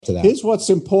to that. Here's what's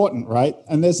important, right?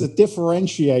 And there's a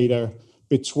differentiator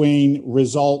between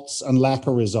results and lack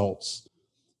of results.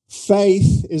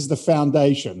 Faith is the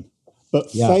foundation, but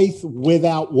faith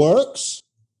without works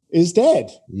is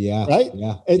dead. Yeah. Right?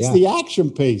 Yeah. It's the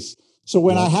action piece. So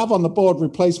when I have on the board,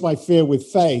 replace my fear with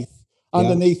faith,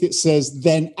 underneath it says,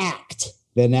 then act.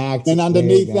 Then act. And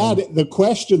underneath that, the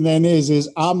question then is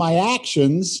are my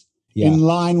actions in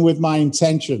line with my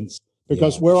intentions?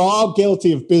 Because we're all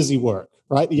guilty of busy work,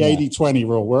 right? The 80-20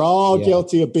 rule. We're all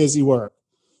guilty of busy work.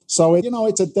 So,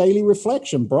 it's a daily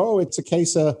reflection, bro. It's a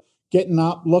case of getting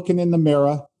up, looking in the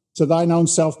mirror, to thine own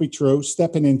self be true,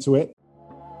 stepping into it.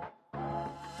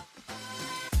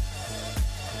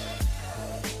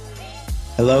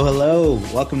 Hello.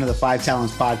 Welcome to the Five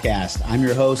Talents Podcast. I'm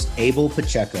your host, Abel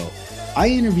Pacheco. I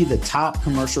interview the top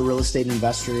commercial real estate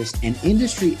investors and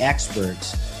industry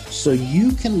experts so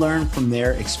you can learn from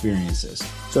their experiences.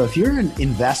 So if you're an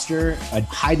investor, a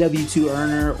high W-2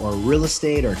 earner, or real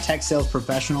estate or tech sales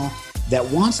professional that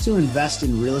wants to invest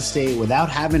in real estate without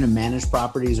having to manage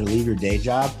properties or leave your day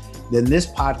job, then this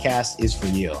podcast is for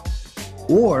you.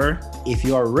 Or if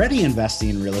you're already investing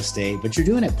in real estate, but you're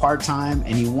doing it part-time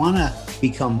and you want to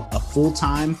become a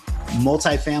full-time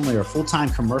multifamily or full-time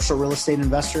commercial real estate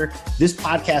investor, this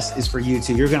podcast is for you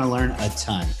too. You're going to learn a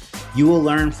ton. You will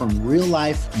learn from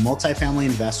real-life multifamily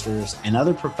investors and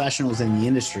other professionals in the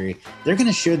industry. They're going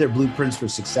to share their blueprints for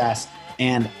success,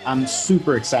 and I'm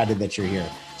super excited that you're here.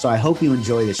 So I hope you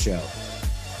enjoy the show.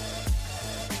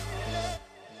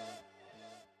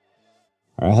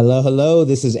 All right, hello.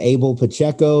 This is Abel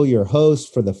Pacheco, your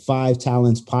host for the Five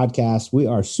Talents Podcast. We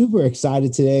are super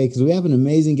excited today because we have an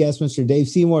amazing guest, Mr. Dave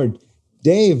Seymour.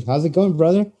 Dave, how's it going,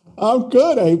 brother? I'm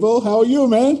good, Abel. How are you,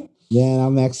 man? Yeah,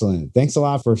 I'm excellent. Thanks a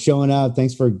lot for showing up.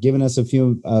 Thanks for giving us a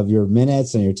few of your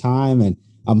minutes and your time. And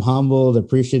I'm humbled,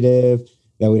 appreciative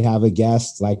that we have a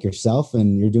guest like yourself,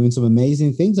 and you're doing some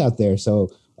amazing things out there. So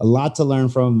a lot to learn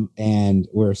from, and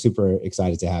we're super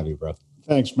excited to have you, bro.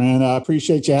 Thanks, man. I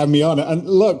appreciate you having me on. And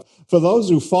look, for those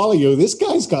who follow you, this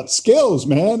guy's got skills,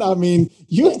 man. I mean,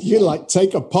 you like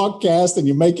take a podcast and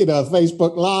you make it a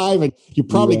Facebook Live, and you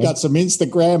probably got some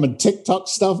Instagram and TikTok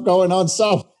stuff going on.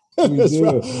 So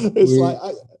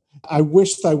I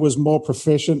wish I was more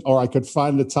proficient, or I could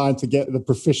find the time to get the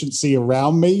proficiency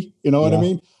around me. You know what I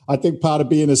mean? I think part of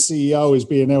being a CEO is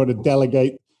being able to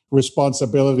delegate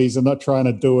responsibilities and not trying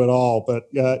to do it all. But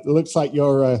it looks like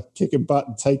you're kicking butt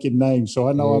and taking names. So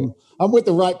I know I'm with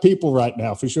the right people right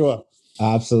now, for sure.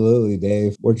 Absolutely,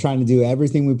 Dave. We're trying to do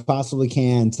everything we possibly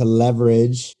can to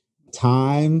leverage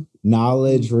time,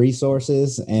 knowledge,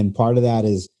 resources. And part of that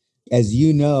is, as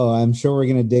you know, I'm sure we're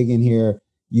going to dig in here.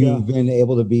 You've been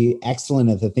able to be excellent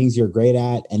at the things you're great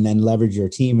at and then leverage your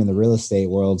team in the real estate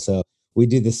world. So we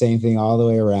do the same thing all the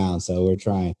way around. So we're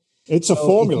trying. It's a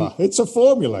formula. It's a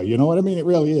formula. You know what I mean? It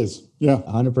really is. Yeah.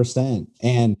 100%.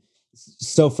 And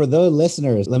so for those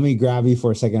listeners, let me grab you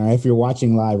for a second. Or if you're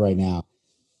watching live right now,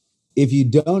 if you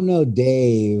don't know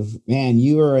Dave, man,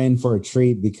 you are in for a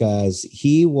treat, because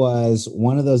he was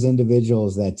one of those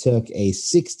individuals that took a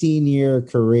 16-year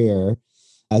career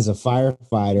as a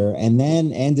firefighter and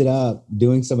then ended up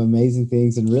doing some amazing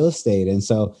things in real estate. And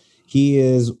so he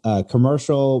is a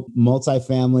commercial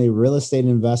multifamily real estate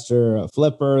investor, a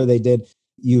flipper.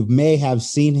 You may have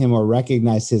seen him or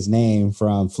recognized his name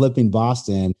from Flipping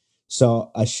Boston.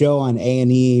 So a show on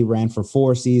A&E, ran for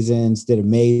 4 seasons, did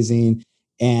amazing.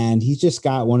 And he's just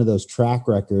got one of those track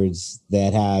records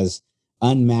that has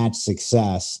unmatched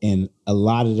success in a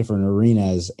lot of different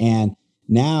arenas. And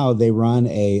now they run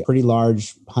a pretty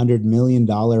large $100 million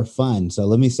fund. So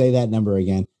let me say that number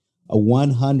again. A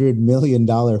 $100 million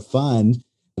fund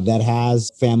that has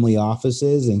family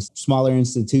offices and smaller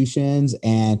institutions,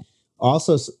 and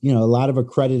also, a lot of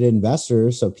accredited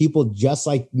investors. So people just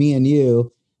like me and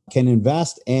you can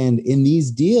invest. And in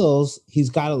these deals, he's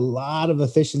got a lot of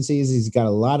efficiencies. He's got a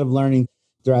lot of learning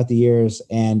throughout the years.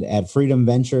 And at Freedom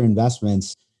Venture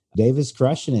Investments, Dave is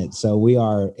crushing it. So we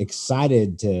are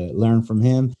excited to learn from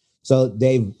him. So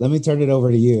Dave, let me turn it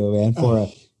over to you, man,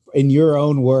 in your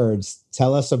own words,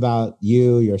 tell us about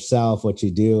you, yourself, what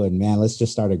you do. And man, let's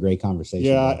just start a great conversation.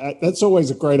 Yeah, that's always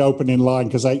a great opening line,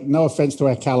 because no offense to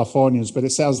our Californians, but it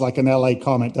sounds like an LA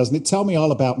comment, doesn't it? Tell me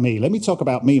all about me. Let me talk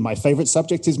about me. My favorite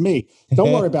subject is me.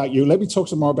 Don't worry about you. Let me talk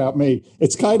some more about me.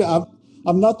 It's kind of,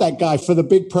 I'm not that guy for the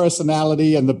big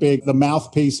personality and the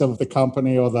mouthpiece of the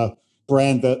company or the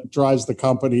brand that drives the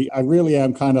company. I really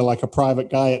am kind of like a private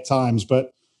guy at times.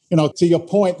 But, to your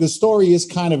point, the story is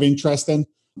kind of interesting.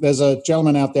 There's a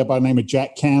gentleman out there by the name of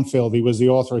Jack Canfield. He was the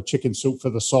author of Chicken Soup for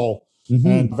the Soul.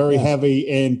 and very heavy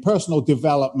in personal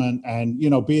development and,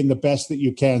 being the best that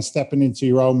you can, stepping into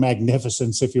your own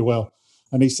magnificence, if you will.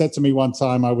 And he said to me one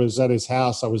time, I was at his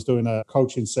house, I was doing a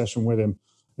coaching session with him.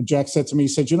 And Jack said to me, he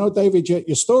said, David,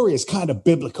 your story is kind of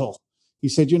biblical. He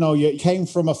said, you came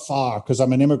from afar, because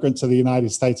I'm an immigrant to the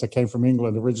United States. I came from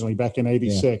England originally back in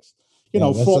 86.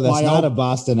 That's not a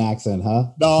Boston accent,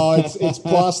 huh? No, it's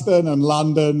Boston and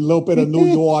London, a little bit of New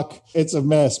York. It's a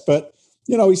mess. But,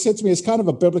 he said to me, it's kind of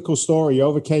a biblical story. You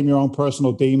overcame your own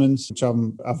personal demons, which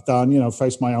I've done,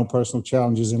 faced my own personal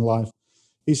challenges in life.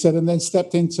 He said, and then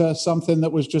stepped into something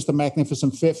that was just a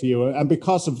magnificent fit for you. And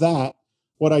because of that,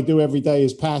 what I do every day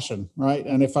is passion, right?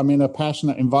 And if I'm in a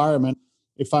passionate environment,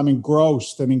 if I'm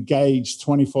engrossed and engaged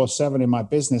 24/7 in my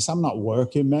business, I'm not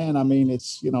working, man. I mean,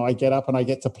 it's, I get up and I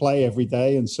get to play every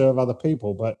day and serve other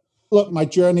people. But look, my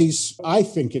journeys, I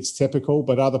think it's typical,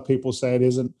 but other people say it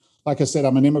isn't. Like I said,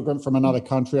 I'm an immigrant from another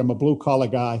country. I'm a blue collar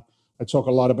guy. I talk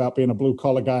a lot about being a blue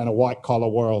collar guy in a white collar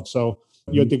world. So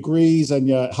your degrees and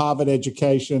your Harvard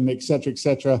education, et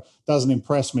cetera, doesn't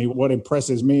impress me. What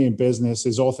impresses me in business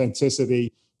is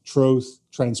authenticity, truth,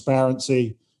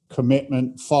 transparency,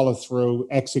 commitment, follow through,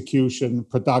 execution,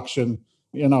 production,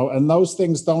 and those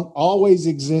things don't always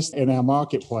exist in our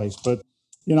marketplace. But,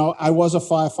 I was a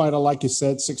firefighter, like you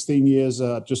said, 16 years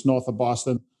just north of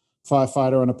Boston,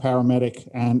 firefighter and a paramedic,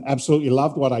 and absolutely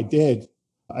loved what I did,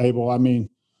 Abel. I mean,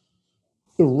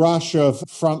 the rush of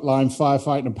frontline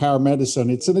firefighting and paramedicine,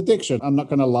 it's an addiction. I'm not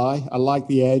going to lie. I like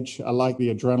the edge. I like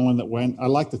the adrenaline that went. I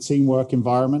like the teamwork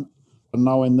environment, and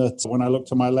knowing that when I look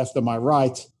to my left and my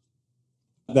right,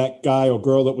 that guy or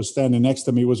girl that was standing next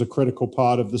to me was a critical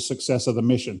part of the success of the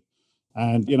mission.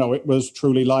 And, it was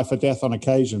truly life or death on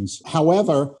occasions.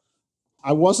 However,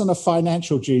 I wasn't a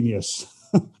financial genius,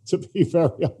 to be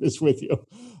very honest with you.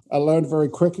 I learned very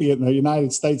quickly in the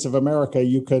United States of America,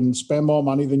 you can spend more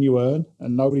money than you earn,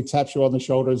 and nobody taps you on the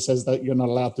shoulder and says that you're not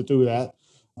allowed to do that.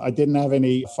 I didn't have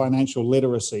any financial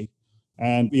literacy.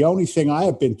 And the only thing I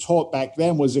had been taught back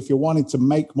then was if you wanted to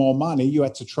make more money, you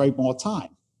had to trade more time.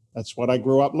 That's what I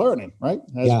grew up learning, right?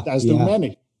 As do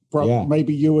many.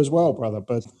 Maybe you as well, brother.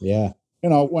 But,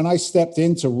 when I stepped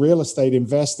into real estate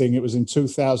investing, it was in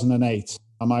 2008.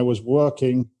 I was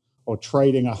working or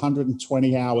trading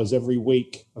 120 hours every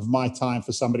week of my time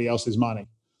for somebody else's money.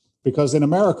 Because in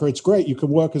America, it's great. You can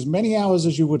work as many hours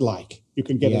as you would like. You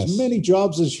can get as many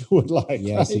jobs as you would like.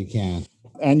 Yes, right? you can.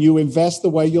 And you invest the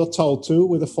way you're told to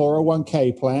with a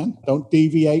 401k plan. Don't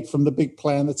deviate from the big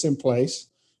plan that's in place.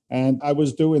 And I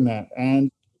was doing that.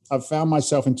 And I found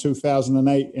myself in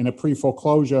 2008 in a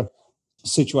pre-foreclosure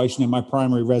situation in my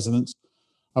primary residence.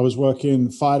 I was working in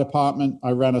the fire department.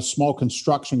 I ran a small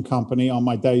construction company on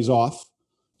my days off.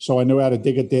 So I knew how to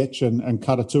dig a ditch and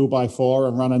cut a 2x4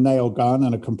 and run a nail gun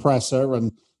and a compressor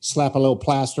and slap a little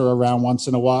plaster around once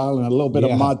in a while and a little bit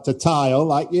of mud to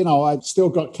tile. I'd still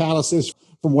got calluses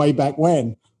from way back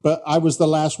when, but I was the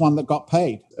last one that got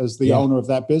paid as the owner of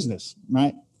that business,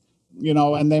 right?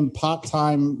 And then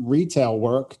part-time retail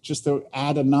work just to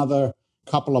add another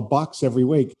couple of bucks every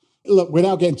week. Look,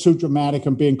 without getting too dramatic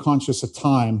and being conscious of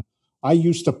time, I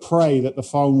used to pray that the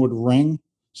phone would ring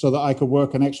so that I could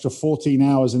work an extra 14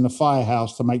 hours in the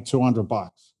firehouse to make $200.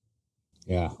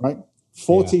 Yeah. Right?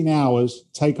 14 hours,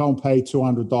 take home pay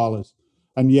 $200.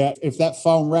 And yet, if that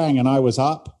phone rang and I was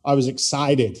up, I was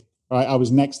excited, right? I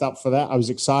was next up for that. I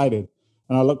was excited.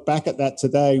 And I look back at that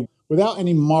today without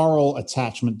any moral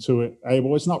attachment to it,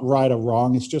 Abel. It's not right or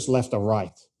wrong. It's just left or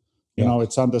right.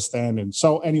 It's understanding.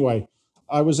 So anyway,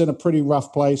 I was in a pretty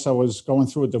rough place. I was going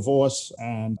through a divorce,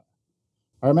 and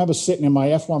I remember sitting in my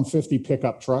F-150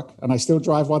 pickup truck, and I still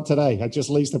drive one today. I just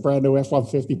leased a brand new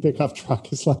F-150 pickup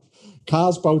truck. It's like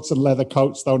cars, boats, and leather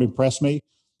coats don't impress me.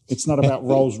 It's not about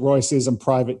Rolls Royces and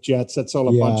private jets. That's all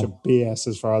a bunch of BS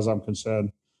as far as I'm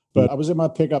concerned. But I was in my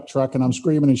pickup truck, and I'm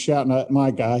screaming and shouting at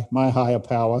my guy, my higher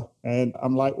power. And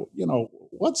I'm like,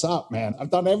 what's up, man? I've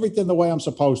done everything the way I'm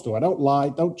supposed to. I don't lie,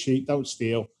 don't cheat, don't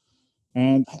steal.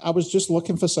 And I was just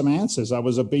looking for some answers. I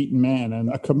was a beaten man, and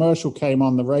a commercial came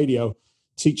on the radio,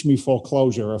 Teach Me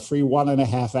Foreclosure, a free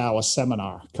 1.5 hour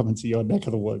seminar coming to your neck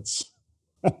of the woods.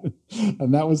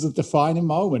 And that was a defining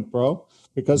moment, bro,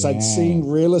 because I'd seen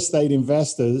real estate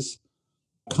investors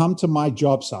come to my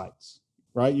job sites,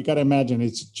 right? You got to imagine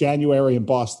it's January in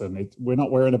Boston. We're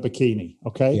not wearing a bikini,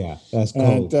 okay? Yeah, that's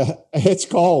cold. And it's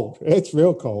cold. It's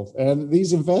real cold. And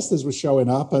these investors were showing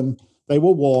up, and they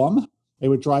were warm. They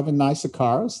were driving nicer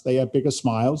cars. They had bigger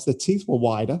smiles. Their teeth were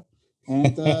wider.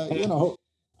 And,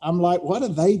 I'm like, what are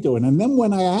they doing? And then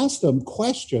when I asked them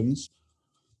questions,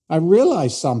 I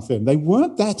realized something. They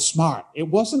weren't that smart. It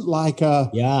wasn't like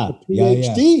a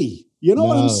PhD. You know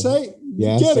what I'm No. saying?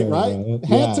 Yes, You get sir, it, right? bro.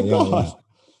 Hand to Yeah, God. yeah.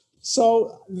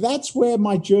 So that's where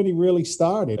my journey really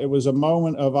started. It was a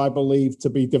moment of, I believe, to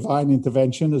be divine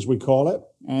intervention, as we call it.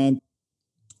 And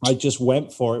I just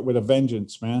went for it with a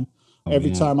vengeance, man. Oh,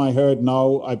 Every man. time I heard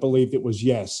no, I believed it was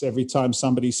yes. Every time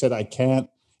somebody said I can't,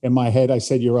 in my head, I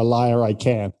said, you're a liar, I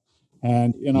can.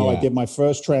 And, I Yeah. did my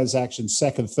first transaction,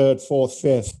 second, third, fourth,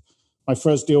 fifth. My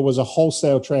first deal was a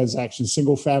wholesale transaction,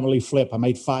 single family flip. I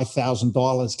made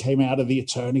 $5,000, came out of the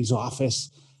attorney's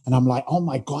office. And I'm like, oh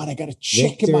my God, I got a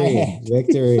check in my hand.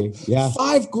 Victory. Yeah.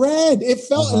 $5,000. It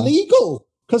felt illegal.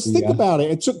 Because think Yeah. about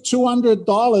it. It took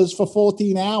 $200 for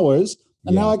 14 hours.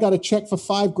 And now I got a check for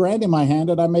 $5,000 in my hand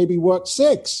and I maybe worked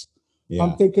 6. Yeah.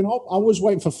 I'm thinking, I was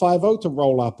waiting for 5-0 to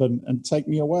roll up and take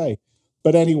me away.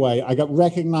 But anyway, I got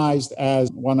recognized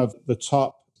as one of the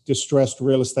top distressed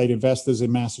real estate investors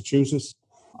in Massachusetts.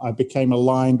 I became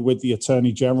aligned with the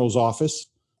Attorney General's office,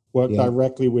 worked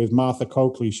directly with Martha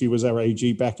Coakley. She was our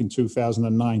AG back in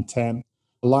 2009-10.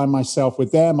 Aligned myself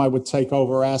with them. I would take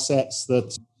over assets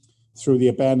that through the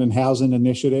Abandoned Housing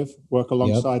Initiative, work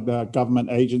alongside the government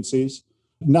agencies.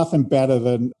 Nothing better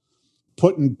than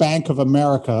putting Bank of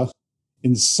America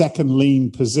in second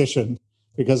lien position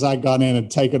because I got in and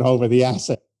taken over the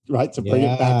asset, right, to bring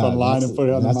it back online and put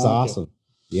it on the market. That's awesome.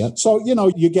 Yep. So,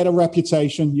 you get a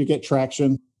reputation, you get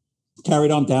traction,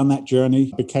 carried on down that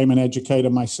journey, became an educator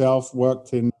myself,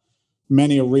 worked in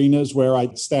many arenas where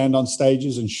I'd stand on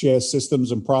stages and share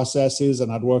systems and processes,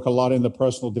 and I'd work a lot in the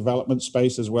personal development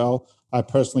space as well. I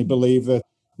personally believe that,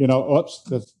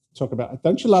 let's talk about,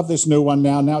 don't you love this new one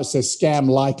now? Now it says scam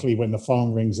likely when the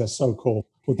phone rings. That's so cool.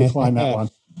 We'll decline that one.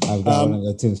 I've got one of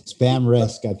the two. Spam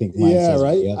risk, I think. Yeah, says,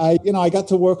 right. Yep. I got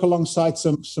to work alongside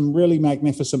some really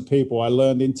magnificent people. I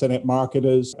learned internet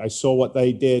marketers. I saw what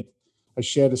they did. I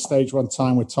shared a stage one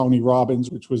time with Tony Robbins,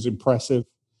 which was impressive.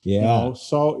 Yeah.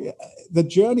 So the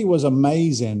journey was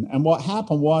amazing. And what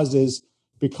happened is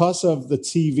because of the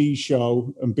TV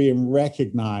show and being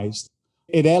recognized,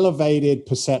 it elevated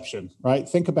perception, right?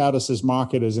 Think about us as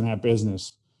marketers in our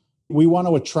business. We want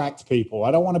to attract people.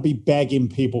 I don't want to be begging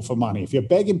people for money. If you're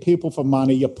begging people for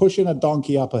money, you're pushing a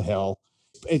donkey up a hill.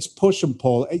 It's push and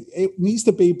pull. It needs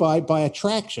to be by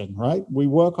attraction, right? We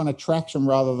work on attraction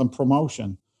rather than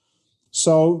promotion.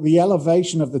 So the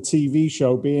elevation of the TV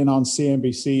show being on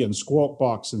CNBC and Squawk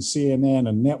Box and CNN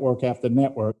and network after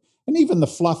network, and even the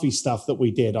fluffy stuff that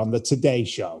we did on the Today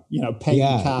Show,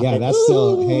 painting carpet. Yeah, that's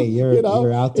still, hey,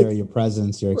 you're out there, your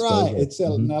presence, your exposure. Right, it's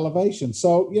an elevation.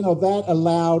 So, that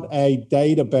allowed a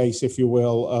database, if you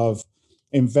will, of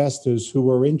investors who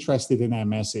were interested in our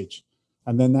message.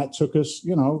 And then that took us,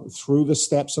 through the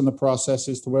steps and the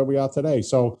processes to where we are today.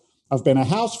 So I've been a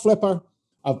house flipper.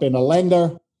 I've been a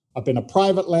lender. I've been a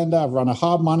private lender. I've run a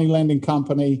hard money lending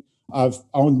company. I've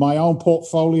owned my own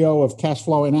portfolio of cash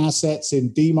flowing assets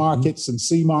in D markets and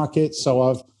C markets. So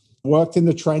I've worked in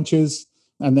the trenches.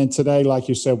 And then today, like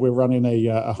you said, we're running a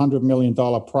 $100 million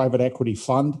private equity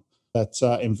fund that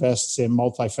invests in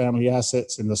multifamily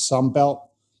assets in the Sun Belt.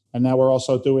 And now we're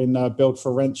also doing build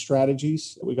for rent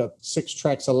strategies. We got 6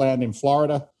 tracts of land in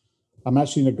Florida. I'm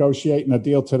actually negotiating a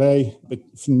deal today, a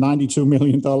 $92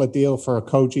 million deal for a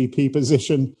co-GP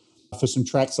position for some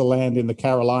tracts of land in the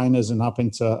Carolinas and up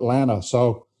into Atlanta.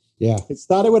 So it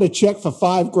started with a check for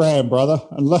 $5,000, brother.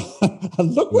 And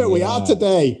look where we are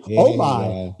today. Oh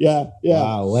my. Yeah.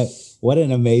 Wow. What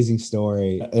an amazing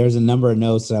story. There's a number of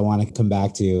notes that I want to come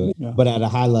back to, but at a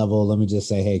high level, let me just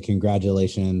say, hey,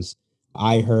 congratulations.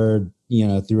 I heard,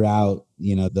 throughout,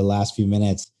 the last few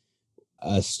minutes,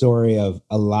 a story of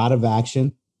a lot of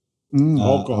action, a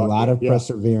lot of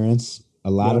perseverance,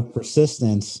 a lot of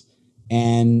persistence,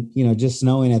 and, just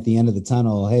knowing at the end of the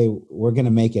tunnel, hey, we're going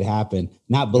to make it happen.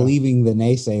 Not believing the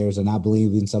naysayers or not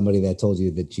believing somebody that told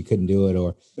you that you couldn't do it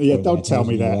or don't tell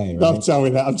me that. Away, right? Don't tell me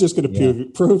that. I'm just going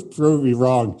to prove me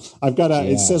wrong. I've got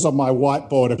it says on my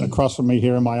whiteboard across from me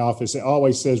here in my office, it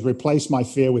always says, replace my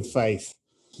fear with faith.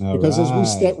 Because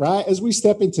as we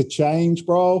step into change,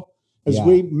 bro, we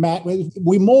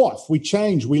morph, we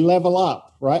change, we level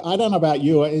up, right? I don't know about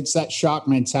you. It's that shark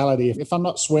mentality. If I'm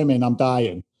not swimming, I'm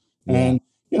dying. And,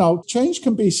 change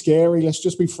can be scary. Let's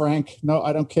just be frank. No,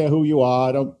 I don't care who you are.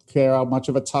 I don't care how much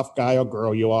of a tough guy or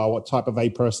girl you are, what type of a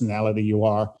personality you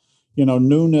are.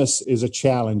 Newness is a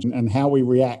challenge, and how we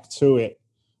react to it,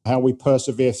 how we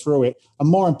persevere through it. And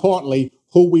more importantly,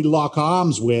 who we lock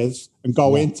arms with and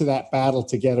go into that battle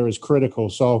together is critical.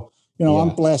 So,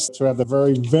 I'm blessed to have the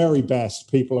very, very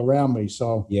best people around me.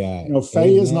 So, yeah,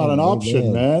 failure is not an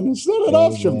option, man. It's not an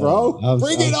option, bro.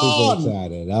 Bring it on. Super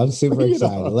excited. I'm super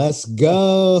excited. Let's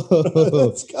go.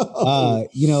 Let's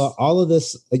go. All of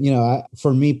this,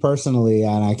 for me personally,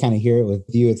 and I kind of hear it with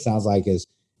you, it sounds like is,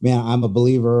 man, I'm a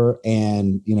believer,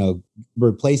 and,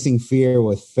 replacing fear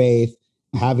with faith,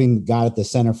 having God at the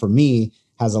center for me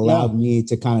has allowed me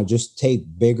to kind of just take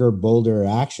bigger, bolder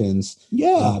actions,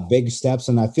 big steps.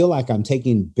 And I feel like I'm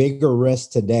taking bigger risks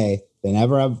today than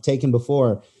ever I've taken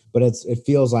before. But it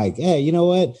feels like, hey, you know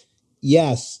what?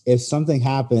 Yes, if something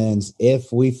happens,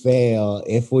 if we fail,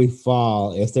 if we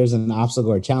fall, if there's an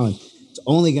obstacle or challenge, it's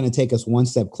only going to take us one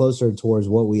step closer towards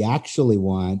what we actually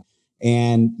want.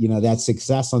 And, that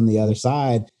success on the other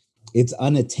side, it's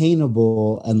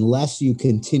unattainable unless you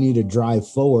continue to drive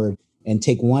forward and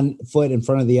take one foot in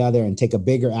front of the other and take a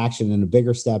bigger action and a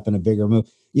bigger step and a bigger move.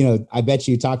 I bet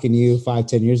you, talking to you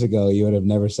 5-10 years ago, you would have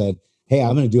never said, hey,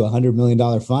 I'm going to do $100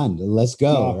 million fund. Let's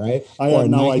go. Right. I had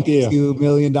no idea. $2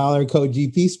 million code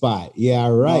GP spot. Yeah.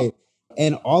 Right. No.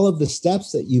 And all of the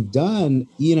steps that you've done,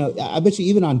 I bet you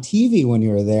even on TV when you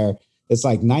were there, it's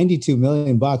like $92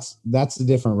 million. That's a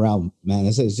different realm, man.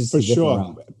 It's just for a different sure.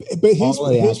 realm. But here's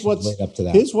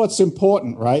what's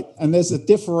important, right? And there's a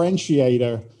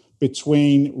differentiator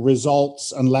between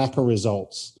results and lack of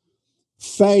results.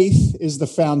 Faith is the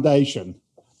foundation,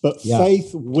 but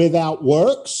faith without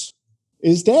works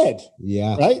is dead.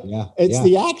 Yeah. Right? Yeah. It's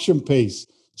the action piece.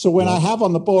 So when I have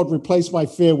on the board, replace my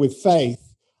fear with faith,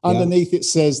 underneath it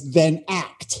says, then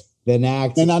act. Then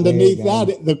act. And underneath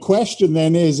that, the question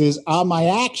then is are my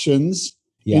actions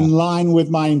in line with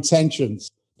my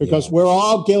intentions? Because we're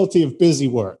all guilty of busy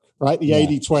work, right? The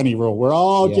 80-20 rule. We're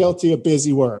all guilty of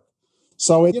busy work.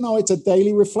 So, it's a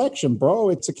daily reflection, bro.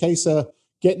 It's a case of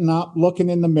getting up, looking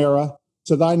in the mirror,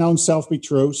 to thine own self be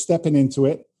true, stepping into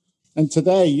it. And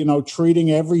today,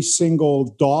 treating every single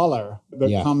dollar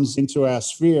that comes into our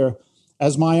sphere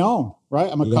as my own, right?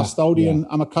 I'm a custodian.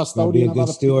 I'm a custodian of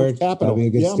other people's capital. Be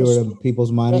a good steward of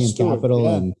people's money and capital,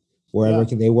 and wherever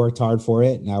they worked hard for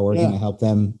it. Now we're going to help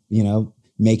them,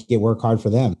 make it work hard for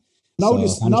them.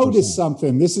 Notice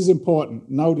something. This is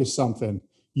important. Notice something.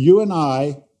 You and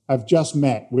I have just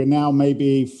met. We're now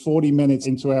maybe 40 minutes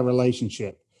into our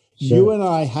relationship. Sure. You and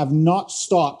I have not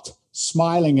stopped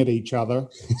smiling at each other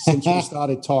since we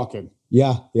started talking.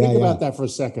 Think about that for a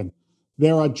second.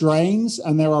 There are drains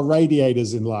and there are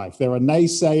radiators in life. There are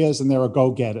naysayers and there are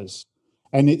go-getters.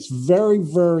 And it's very,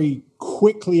 very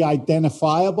quickly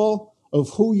identifiable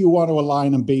of who you want to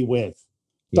align and be with.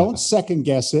 Don't second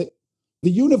guess it. The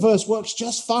universe works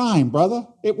just fine, brother.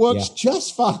 It works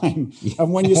just fine.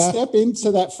 And when you step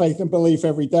into that faith and belief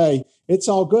every day, it's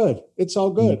all good. It's all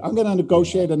good. I'm going to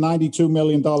negotiate a $92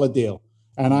 million deal.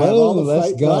 And I have all the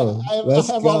faith. I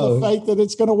have all the faith that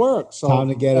it's going to work. So time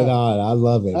to get it on. I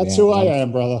love it. That's who I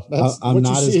am, brother. That's what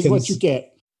you see is what you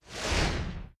get.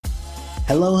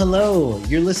 Hello.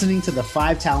 You're listening to the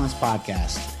 5 Talents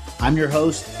Podcast. I'm your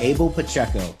host, Abel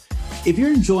Pacheco. If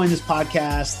you're enjoying this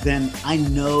podcast, then I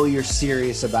know you're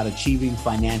serious about achieving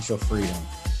financial freedom.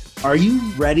 Are you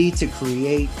ready to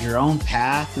create your own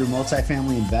path through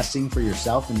multifamily investing for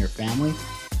yourself and your family?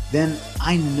 Then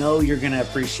I know you're going to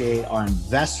appreciate our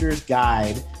Investor's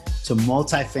Guide to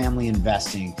Multifamily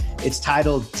Investing. It's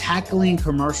titled Tackling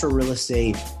Commercial Real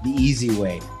Estate the Easy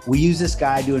Way. We use this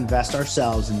guide to invest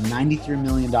ourselves in $93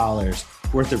 million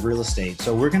worth of real estate.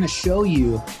 So we're going to show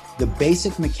you the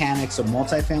basic mechanics of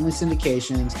multifamily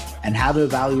syndications and how to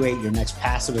evaluate your next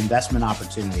passive investment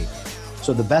opportunity.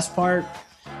 So the best part,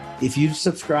 if you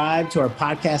subscribe to our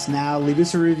podcast now, leave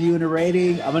us a review and a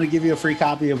rating. I'm going to give you a free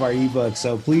copy of our ebook.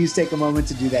 So please take a moment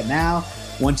to do that now.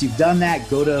 Once you've done that,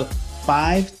 go to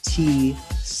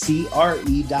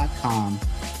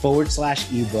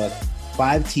 5tcre.com/ebook,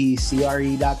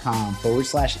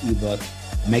 5tcre.com/ebook.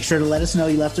 Make sure to let us know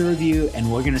you left a review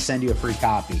and we're going to send you a free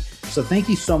copy. So thank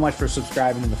you so much for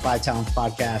subscribing to the 5 Talents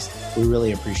Podcast. We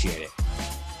really appreciate it.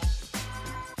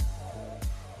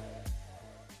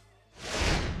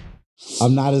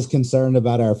 I'm not as concerned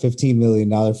about our $15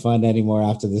 million fund anymore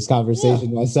after this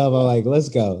conversation myself. I'm like, let's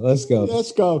go. Let's go.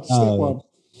 Step one.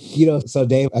 So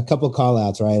Dave, a couple call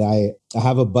outs, right? I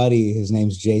have a buddy, his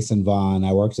name's Jason Vaughn.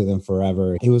 I worked with him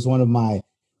forever. He was one of my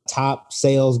top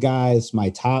sales guys, my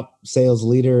top sales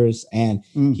leaders. And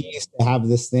he used to have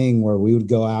this thing where we would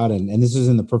go out and this was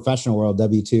in the professional world,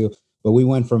 W2, but we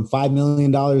went from $5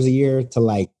 million a year to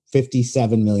like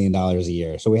 $57 million a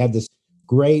year. So we had this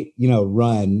great,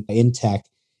 run in tech.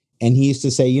 And he used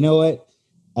to say, you know what,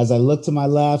 as I look to my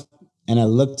left and I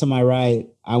look to my right,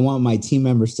 I want my team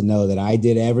members to know that I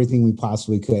did everything we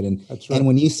possibly could. And That's right. And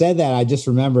when you said that, I just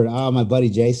remembered, my buddy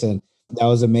Jason, that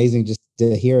was amazing just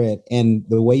to hear it. And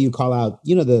the way you call out,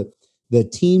 the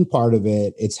team part of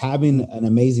it, it's having an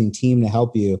amazing team to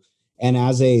help you. And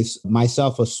as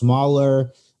myself, a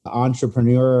smaller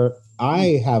entrepreneur,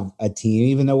 I have a team,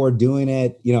 even though we're doing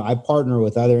it, I partner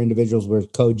with other individuals. We're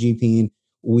co-GPing.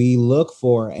 We look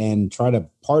for and try to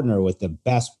partner with the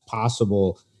best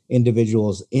possible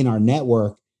individuals in our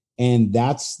network. And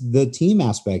that's the team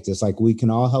aspect. It's like we can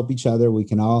all help each other. We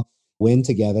can all win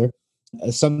together.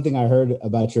 Something I heard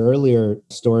about your earlier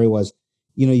story was,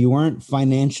 you weren't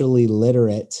financially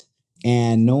literate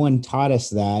and no one taught us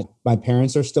that. My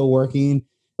parents are still working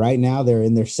right now. They're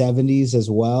in their 70s as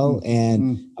well.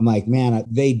 And I'm like, man,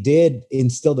 they did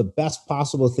instill the best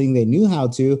possible thing they knew how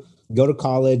to: go to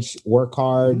college, work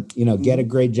hard, get a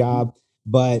great job.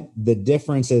 But the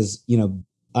difference is,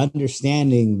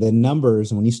 understanding the numbers.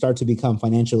 And when you start to become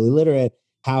financially literate,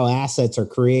 how assets are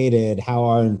created, how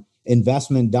our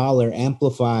investment dollar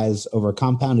amplifies over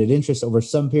compounded interest over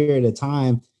some period of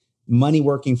time, money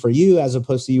working for you as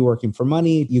opposed to you working for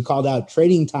money. You called out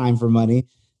trading time for money.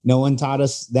 No one taught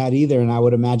us that either. And I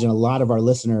would imagine a lot of our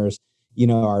listeners,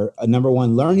 are number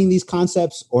one, learning these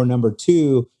concepts, or number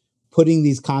two, putting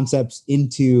these concepts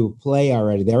into play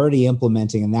already. They're already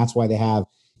implementing, and that's why they have,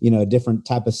 a different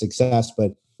type of success.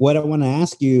 But what I want to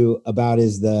ask you about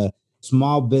is the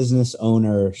small business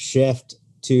owner shift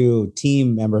to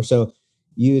team member. So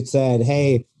you said,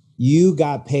 hey, you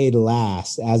got paid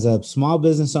last as a small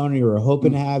business owner. You were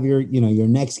hoping to have your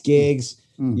next gigs,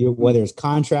 whether it's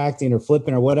contracting or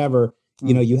flipping or whatever,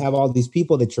 you have all these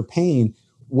people that you're paying.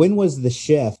 When was the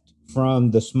shift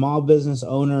from the small business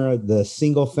owner, the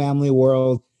single family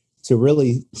world, to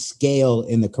really scale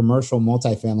in the commercial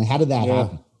multifamily? How did that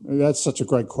happen? That's such a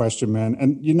great question, man.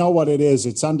 And you know what it is?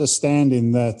 It's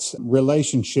understanding that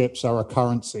relationships are a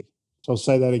currency. So I'll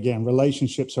say that again.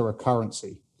 Relationships are a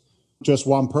currency. Just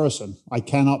one person. I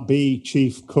cannot be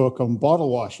chief cook and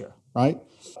bottle washer, right?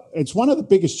 It's one of the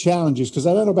biggest challenges, because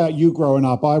I don't know about you growing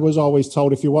up. I was always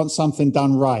told, if you want something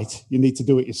done right, you need to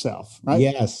do it yourself, right?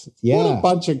 Yes. Yeah. What a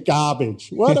bunch of garbage.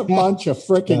 What a bunch of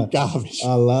freaking garbage.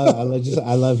 I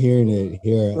love hearing it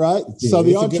here. Right. Dude, so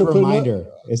the it's entrepreneur, a good reminder.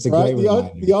 It's a great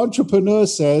reminder. The entrepreneur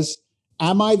says,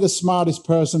 am I the smartest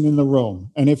person in the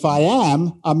room? And if I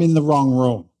am, I'm in the wrong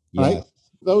room, right? Yes.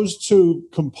 Those two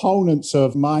components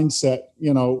of mindset,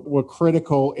 were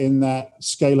critical in that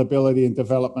scalability and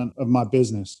development of my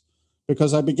business,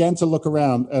 because I began to look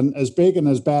around, and as big and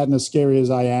as bad and as scary as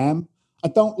I am, I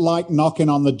don't like knocking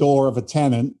on the door of a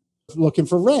tenant looking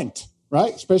for rent,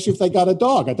 right? Especially if they got a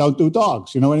dog. I don't do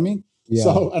dogs. You know what I mean? Yeah.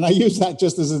 So, and I use that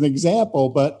just as an example,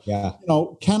 but, yeah.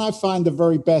 Can I find the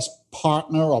very best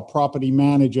partner or property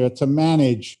manager to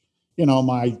manage,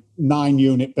 my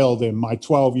 9-unit building, my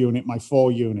 12-unit, my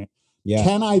 4-unit? Yeah.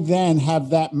 Can I then have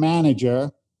that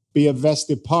manager be a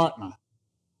vested partner?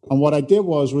 And what I did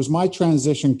was my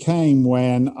transition came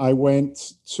when I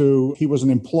went to, he was an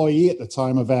employee at the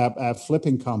time of our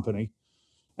flipping company,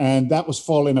 and that was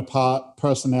falling apart,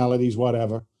 personalities,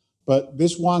 whatever. But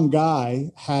this one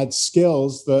guy had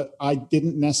skills that I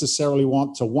didn't necessarily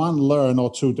want to, one, learn,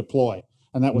 or two, deploy.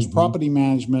 And that was property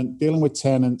management, dealing with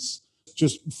tenants,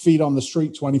 just feet on the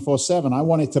street 24/7. I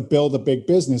wanted to build a big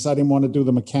business. I didn't want to do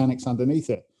the mechanics underneath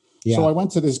it. Yeah. So I went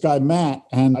to this guy, Matt,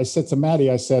 and I said to Matty,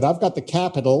 I said, I've got the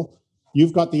capital.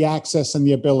 You've got the access and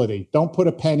the ability. Don't put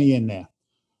a penny in there.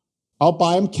 I'll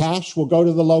buy them cash. We'll go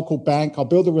to the local bank. I'll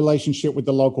build a relationship with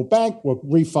the local bank. We'll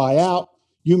refi out.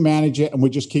 You manage it, and we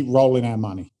just keep rolling our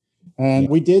money. And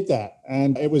we did that.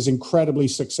 And it was incredibly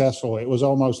successful. It was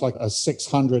almost like a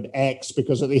 600X,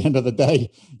 because at the end of the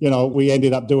day, we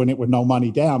ended up doing it with no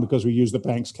money down because we used the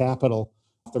bank's capital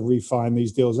to refine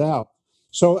these deals out.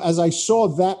 So as I saw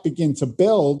that begin to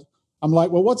build, I'm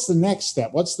like, well, what's the next step?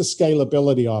 What's the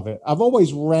scalability of it? I've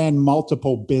always ran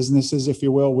multiple businesses, if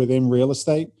you will, within real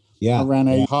estate. Yeah. I ran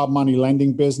a hard money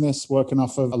lending business, working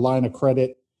off of a line of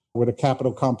credit with a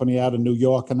capital company out of New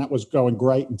York. And that was going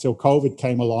great until COVID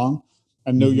came along,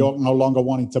 and New York no longer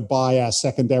wanting to buy our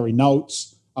secondary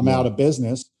notes. I'm out of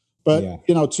business. But,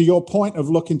 to your point of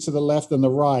looking to the left and the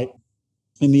right,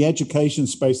 in the education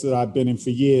space that I've been in for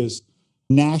years,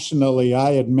 nationally,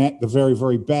 I had met the very,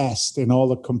 very best in all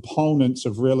the components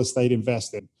of real estate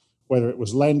investing, whether it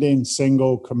was lending,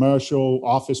 single, commercial,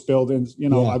 office buildings.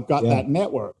 I've got that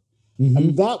network.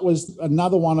 And that was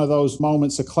another one of those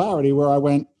moments of clarity where I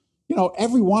went,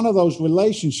 every one of those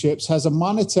relationships has a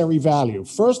monetary value.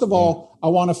 First of all, I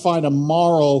want to find a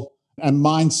moral and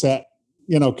mindset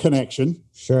connection.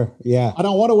 Sure. Yeah. I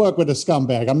don't want to work with a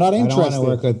scumbag. I'm not interested. I don't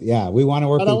want to work with, we want to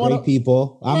work with great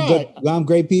people. I'm good. I'm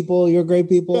great people. You're great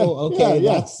people. Okay.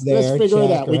 That's there. Let's figure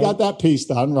it out. Right? We got that piece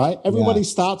done, right? Everybody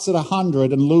starts at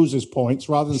 100 and loses points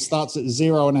rather than starts at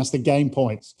 0 and has to gain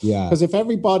points. Yeah. Because if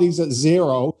everybody's at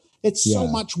 0, it's so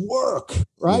much work,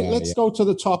 right? Let's go to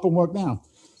the top and work down.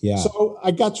 Yeah. So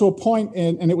I got to a point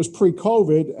and it was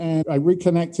pre-COVID, and I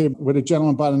reconnected with a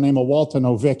gentleman by the name of Walter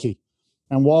Novicki.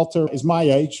 And Walter is my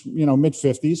age,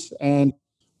 mid-50s. And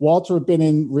Walter had been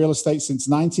in real estate since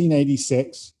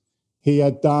 1986. He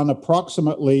had done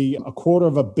approximately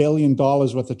 $250 million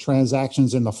worth of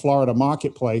transactions in the Florida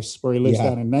marketplace, where he lives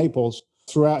down in Naples,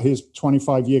 throughout his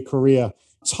 25-year career,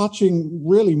 touching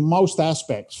really most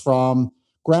aspects from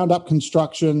ground-up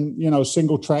construction,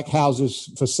 single-track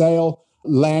houses for sale,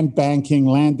 land banking,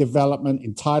 land development,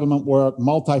 entitlement work,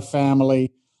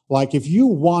 multifamily. Like if you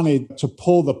wanted to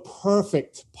pull the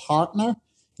perfect partner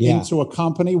into a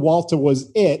company, Walter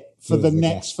was it for the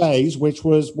next phase, which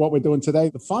was what we're doing today,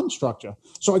 the fund structure.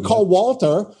 So I called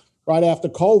Walter right after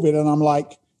COVID, and I'm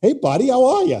like, hey, buddy, how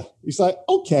are you? He's like,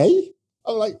 okay.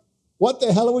 I'm like, what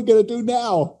the hell are we going to do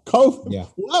now? COVID? Yeah.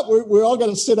 What? We're all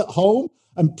going to sit at home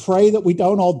and pray that we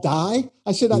don't all die?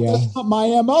 I said, that's not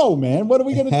my MO, man. What are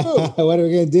we going to do? What are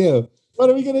we going to do? What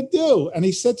are we going to do? And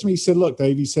he said to me, look,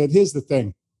 Dave, here's the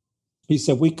thing. He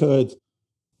said, we could,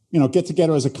 get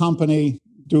together as a company,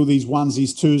 do these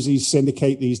onesies, twosies,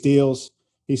 syndicate these deals.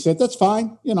 He said, that's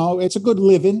fine. It's a good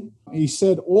living. He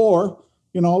said, or,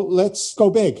 let's go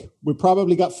big. We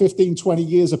probably got 15, 20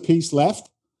 years apiece left,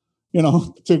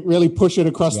 to really push it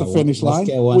across the finish line. Let's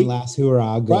get one last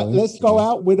hoorah going. Right, let's go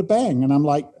out with a bang. And I'm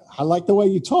like, I like the way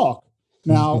you talk.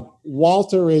 Now,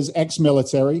 Walter is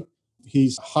ex-military.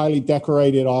 He's a highly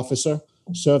decorated officer,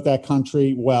 served that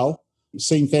country well.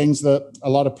 Seen things that a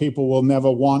lot of people will never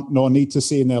want nor need to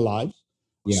see in their lives.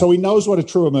 Yeah. So he knows what a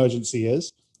true emergency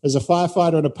is. As a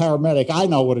firefighter and a paramedic, I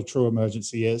know what a true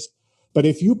emergency is. But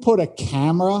if you put a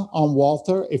camera on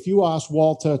Walter, if you ask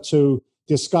Walter to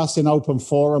discuss an open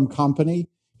forum company,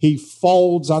 he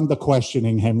folds under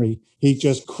questioning, Henry. He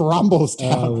just crumbles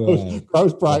down,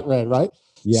 goes bright red, right?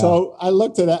 Yeah. So I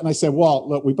looked at that and I said, Walt,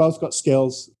 look, we both got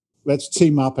skills. Let's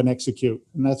team up and execute.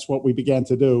 And that's what we began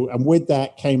to do. And with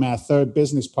that came our third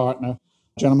business partner,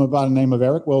 a gentleman by the name of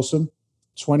Eric Wilson,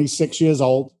 26 years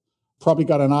old, probably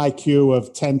got an IQ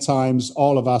of 10 times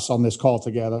all of us on this call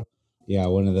together. Yeah,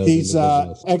 one of those. He's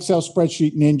Excel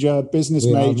spreadsheet ninja, business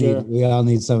major. We all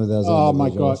need some of those. Oh, my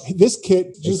God. This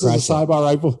kid, just as a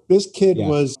sidebar, this kid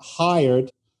was hired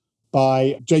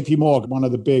by JP Morgan, one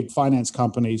of the big finance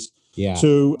companies,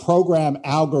 to program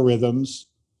algorithms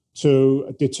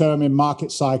to determine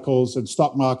market cycles and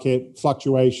stock market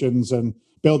fluctuations and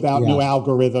build out new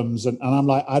algorithms. And I'm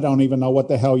like, I don't even know what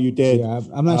the hell you did. Yeah,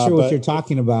 I'm not sure what you're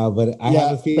talking about, but I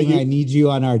have a feeling I need you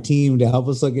on our team to help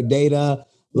us look at data,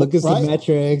 look at some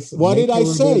metrics. What did I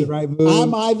say?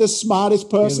 Am I the smartest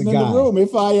person in the room?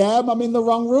 If I am, I'm in the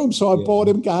wrong room. So I brought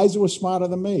in guys who were smarter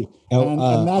than me.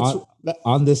 And that's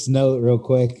on this note, real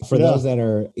quick, for those that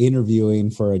are interviewing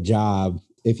for a job,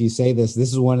 if you say this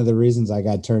is one of the reasons I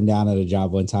got turned down at a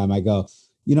job one time. I go,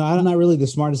 I'm not really the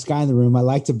smartest guy in the room. I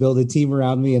like to build a team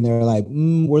around me. And they're like,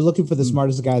 we're looking for the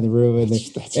smartest guy in the room. And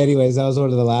anyways, that was one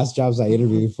of the last jobs I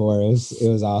interviewed for. It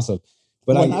was awesome.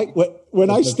 But when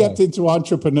I stepped into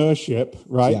entrepreneurship,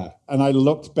 right, and I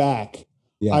looked back,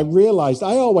 I realized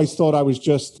I always thought I was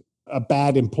just a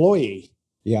bad employee.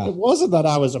 Yeah. It wasn't that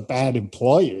I was a bad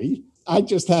employee. I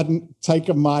just hadn't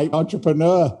taken my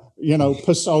entrepreneur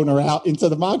persona out into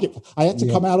the market. I had to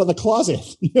come out of the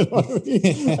closet. You know what I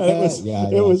mean?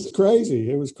 And it was crazy.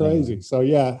 It was crazy. So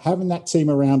having that team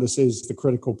around us is the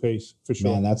critical piece for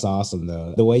sure. Man, that's awesome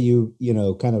though. The way you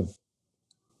kind of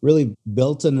really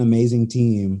built an amazing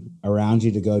team around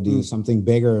you to go do something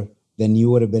bigger than you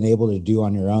would have been able to do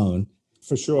on your own.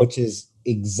 For sure. Which is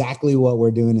exactly what we're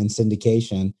doing in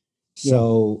syndication.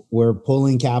 So we're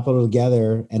pulling capital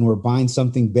together and we're buying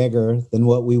something bigger than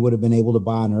what we would have been able to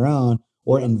buy on our own,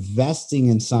 or investing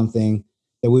in something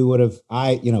that we would have,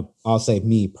 I'll say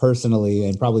me personally,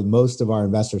 and probably most of our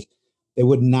investors, they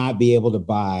would not be able to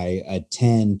buy a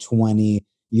 10, 20,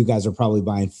 you guys are probably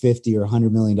buying $50 or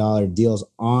 $100 million deals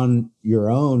on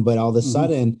your own. But all of a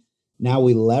sudden, now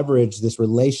we leverage this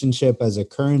relationship as a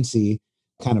currency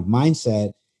kind of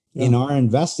mindset in our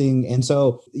investing. And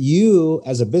so you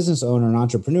as a business owner and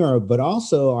entrepreneur, but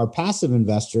also our passive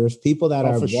investors, people that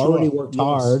have already worked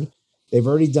hard, they've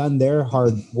already done their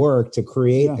hard work to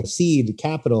create a seed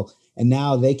capital. And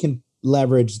now they can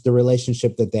leverage the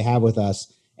relationship that they have with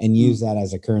us and use that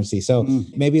as a currency. So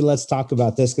maybe let's talk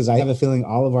about this, because I have a feeling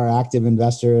all of our active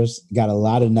investors got a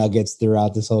lot of nuggets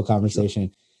throughout this whole conversation.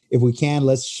 Sure. If we can,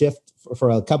 let's shift for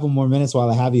a couple more minutes while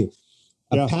I have you.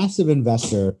 A passive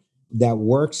investor that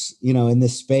works, in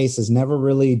this space has never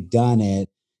really done it.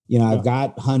 I've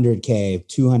got 100K,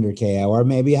 200K, or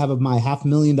maybe I have my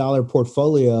 $500,000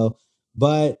 portfolio,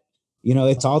 but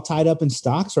it's all tied up in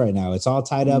stocks right now. It's all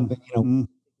tied up in,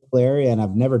 area. And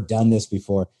I've never done this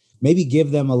before. Maybe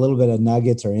give them a little bit of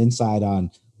nuggets or insight on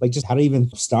just how to even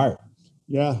start.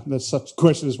 Yeah, that's such a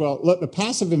question as well. Look, the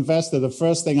passive investor, the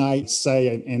first thing I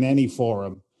say in any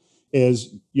forum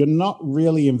is you're not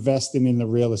really investing in the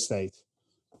real estate.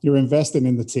 You're investing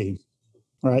in the team,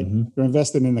 right? You're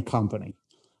investing in the company.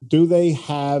 Do they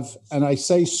have, and I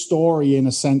say story in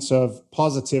a sense of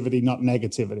positivity, not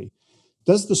negativity.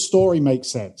 Does the story make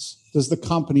sense? Does the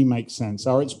company make sense?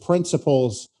 Are its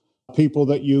principles people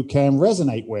that you can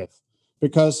resonate with?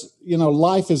 Because,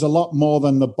 life is a lot more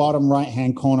than the bottom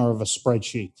right-hand corner of a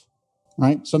spreadsheet,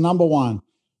 right? So number one,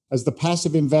 as the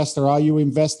passive investor, are you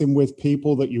investing with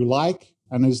people that you like?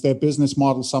 And is their business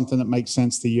model something that makes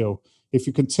sense to you? If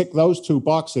you can tick those two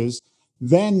boxes,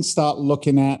 then start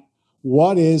looking at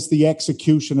what is the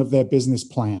execution of their business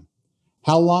plan?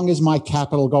 How long is my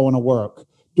capital going to work?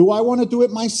 Do I want to do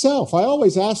it myself? I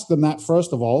always ask them that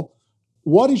first of all.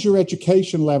 What is your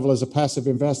education level as a passive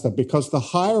investor? Because the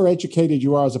higher educated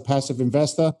you are as a passive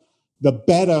investor, the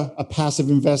better a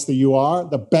passive investor you are,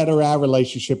 the better our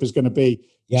relationship is going to be.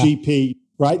 Yeah. GP,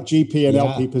 right? GP and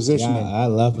LP positioning. Yeah, I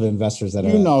love investors that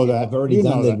have already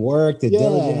done the work, the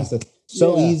diligence. It's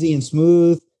so easy and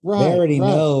smooth. Right, they already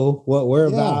know what we're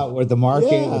about, with the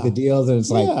market, with the deals. And it's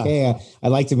hey, I'd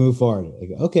like to move forward.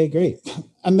 Okay, great.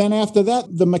 And then after that,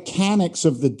 the mechanics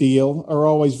of the deal are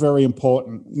always very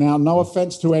important. Now, no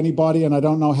offense to anybody, and I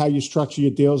don't know how you structure your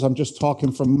deals. I'm just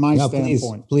talking from my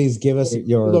standpoint. Please give us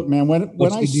your... Look, man, when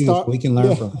I start... We can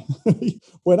learn from.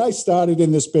 When I started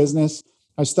in this business,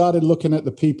 I started looking at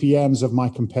the PPMs of my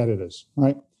competitors,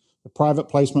 right? The private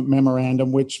placement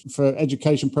memorandum, which for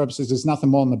education purposes is nothing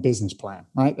more than the business plan,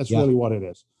 right? That's really what it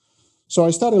is. So I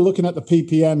started looking at the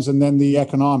PPMs and then the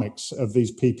economics of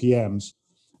these PPMs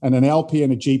and an LP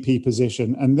and a GP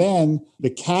position, and then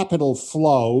the capital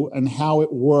flow and how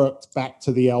it worked back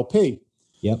to the LP.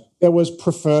 Yep. There was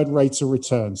preferred rates of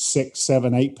return, 6,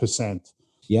 7, 8%.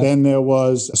 Yep. Then there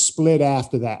was a split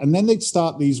after that. And then they'd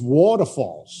start these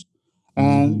waterfalls.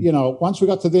 And, once we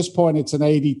got to this point, it's an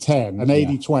 80-10, an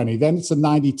 80-20, then it's a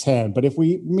 90-10. But if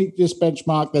we meet this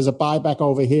benchmark, there's a buyback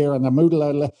over here and a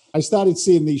moodle. I started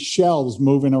seeing these shells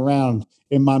moving around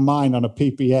in my mind on a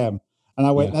PPM. And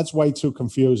I went, that's way too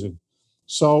confusing.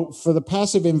 So for the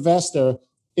passive investor,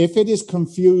 if it is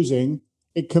confusing,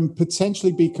 it can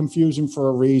potentially be confusing for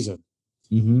a reason.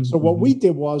 So what we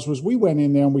did was we went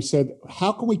in there and we said,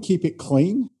 how can we keep it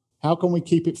clean? How can we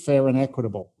keep it fair and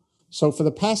equitable? So for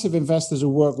the passive investors who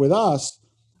work with us,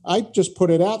 I just put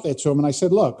it out there to them and I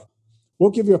said, look,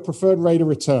 we'll give you a preferred rate of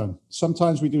return.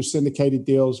 Sometimes we do syndicated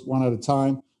deals one at a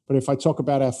time. But if I talk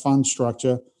about our fund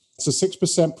structure, it's a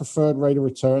 6% preferred rate of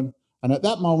return. And at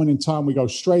that moment in time, we go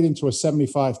straight into a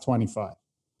 75-25.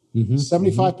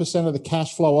 75% of the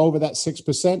cash flow over that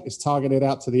 6% is targeted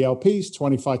out to the LPs,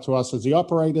 25 to us as the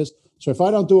operators. So if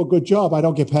I don't do a good job, I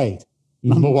don't get paid.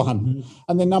 Number one.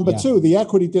 And then number two, the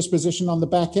equity disposition on the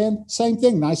back end, same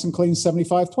thing, nice and clean,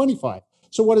 75-25.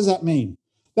 So what does that mean?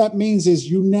 That means is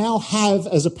you now have,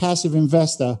 as a passive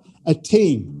investor, a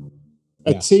team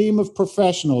of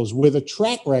professionals with a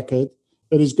track record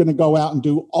that is going to go out and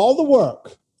do all the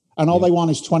work. And all they want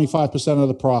is 25% of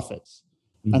the profits.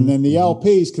 And then the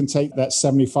LPs can take that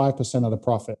 75% of the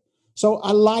profit. So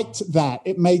I liked that.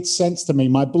 It made sense to me.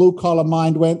 My blue collar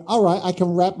mind went, all right, I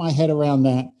can wrap my head around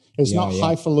that. It's not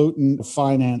highfalutin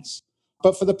finance.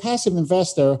 But for the passive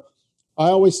investor, I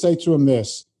always say to them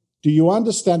this: do you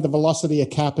understand the velocity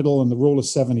of capital and the rule of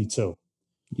 72?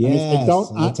 Yes, I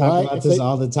talk about this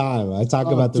all the time. I talk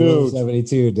about the rule of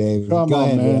 72, Dave. Come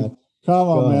on, man. Come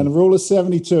on, man. The rule of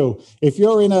 72. If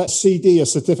you're in a CD, a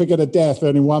certificate of death,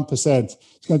 earning 1%,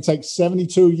 it's going to take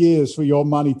 72 years for your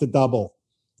money to double.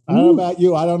 I don't know about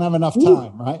you. I don't have enough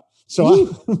time, right? So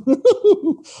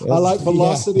I like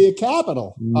velocity of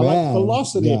capital. Man. I like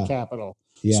velocity of capital.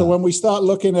 Yeah. So when we start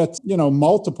looking at,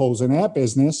 multiples in our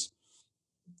business,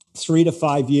 3 to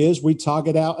 5 years, we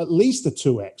target out at least a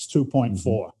 2x,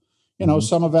 2.4.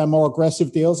 Some of our more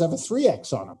aggressive deals have a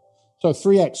 3x on them. So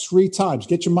 3x, 3 times,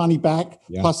 get your money back,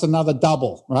 plus another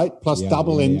double, right? Plus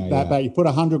double in that back. You put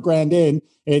 $100,000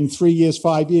 in 3 years,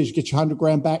 5 years, you get your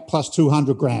 $100,000 back plus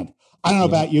 $200,000. I don't know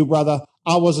about you, brother.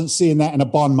 I wasn't seeing that in a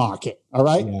bond market. All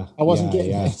right. I wasn't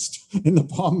getting that in the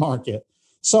bond market.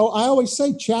 So I always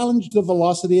say challenge the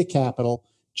velocity of capital,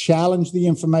 challenge the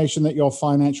information that your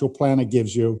financial planner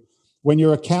gives you. When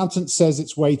your accountant says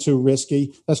it's way too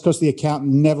risky, that's because the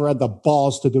accountant never had the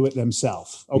balls to do it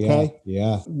themselves. Okay.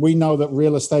 Yeah. We know that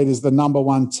real estate is the number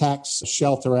one tax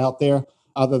shelter out there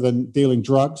other than dealing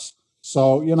drugs.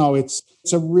 So,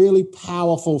 it's a really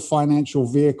powerful financial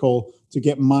vehicle to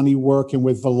get money working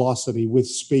with velocity, with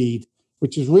speed,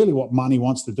 which is really what money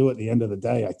wants to do at the end of the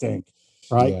day, I think.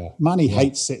 Right? Yeah. Money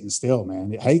hates sitting still,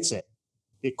 man. It hates it.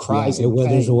 It cries. It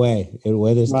withers away. It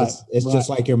withers. Right. It's just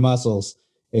like your muscles.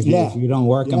 If you don't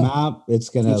work them out, it's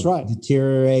going to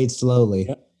deteriorate slowly.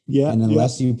 Yeah. And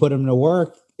unless you put them to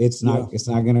work, it's not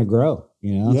going to grow,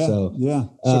 So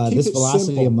this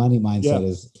velocity of money mindset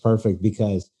is perfect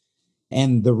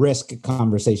and the risk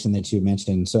conversation that you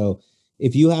mentioned. So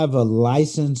if you have a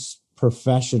licensed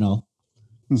professional,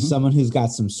 someone who's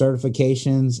got some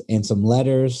certifications and some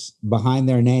letters behind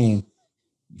their name,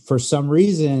 for some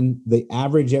reason, the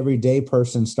average everyday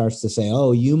person starts to say,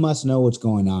 oh, you must know what's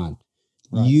going on.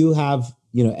 Right. You have,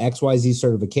 XYZ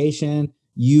certification.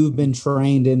 You've been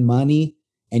trained in money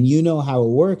and you know how it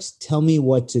works. Tell me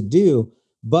what to do.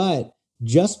 But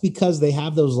just because they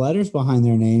have those letters behind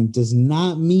their name does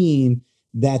not mean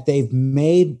that they've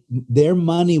made their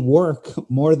money work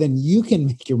more than you can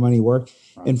make your money work.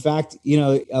 Right. In fact,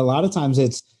 a lot of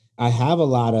times I have a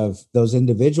lot of those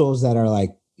individuals that are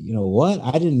like, what?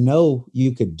 I didn't know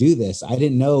you could do this. I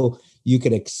didn't know you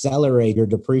could accelerate your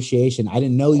depreciation. I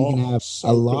didn't know you can have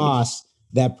a loss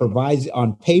that provides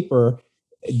on paper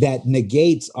that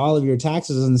negates all of your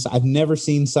taxes. And I've never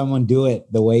seen someone do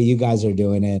it the way you guys are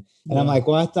doing it. And I'm like,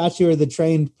 well, I thought you were the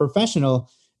trained professional.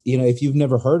 If you've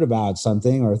never heard about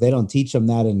something, or if they don't teach them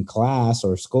that in class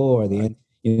or school or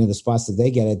the spots that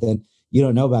they get it, then you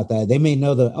don't know about that. They may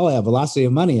know velocity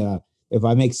of money. If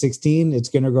I make 16, it's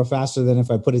going to grow faster than if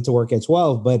I put it to work at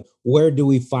 12. But where do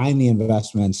we find the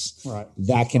investments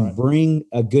that can bring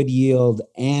a good yield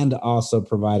and also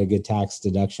provide a good tax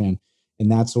deduction?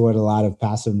 And that's what a lot of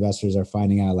passive investors are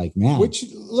finding out, like, man.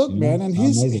 And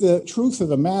here's the truth of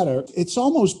the matter. It's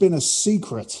almost been a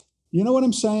secret. You know what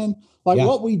I'm saying?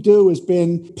 What we do has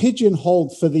been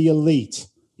pigeonholed for the elite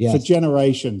for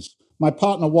generations. My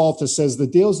partner, Walter, says the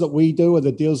deals that we do are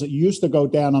the deals that used to go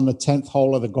down on the 10th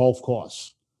hole of the golf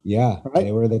course. Yeah. Right?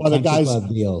 They were the club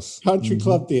deals. Country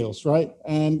club deals, right?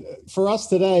 And for us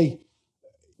today,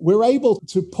 we're able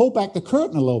to pull back the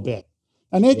curtain a little bit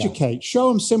and educate, show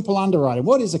them simple underwriting.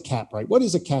 What is a cap rate? What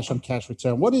is a cash on cash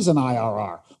return? What is an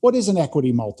IRR? What is an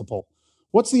equity multiple?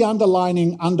 What's the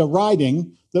underlying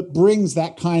underwriting that brings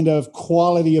that kind of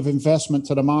quality of investment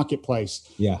to the marketplace?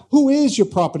 Yeah. Who is your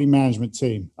property management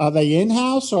team? Are they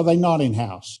in-house or are they not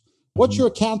in-house? What's your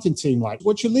accounting team like?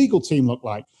 What's your legal team look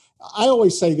like? I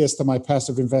always say this to my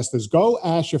passive investors: go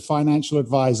ask your financial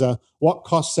advisor what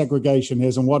cost segregation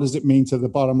is and what does it mean to the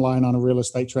bottom line on a real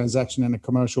estate transaction in the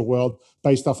commercial world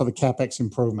based off of the CapEx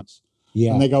improvements.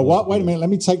 Yeah. And they go, what? Wait a minute. Let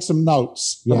me take some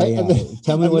notes. Yeah, right?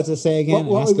 Tell me what to say again.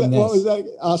 Ask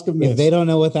them this. If they don't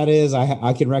know what that is,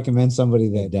 I can recommend somebody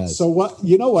that does. So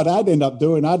what I'd end up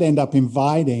doing? I'd end up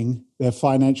inviting their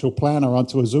financial planner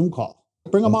onto a Zoom call.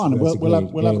 Bring them on and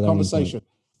we'll have a conversation.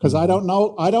 Because I don't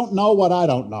know what I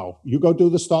don't know. You go do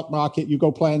the stock market. You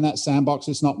go play in that sandbox.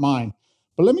 It's not mine.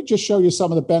 But let me just show you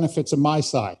some of the benefits of my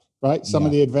side, right? Some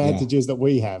of the advantages that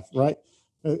we have, right?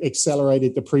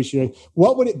 Accelerated depreciation.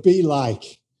 What would it be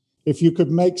like if you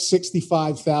could make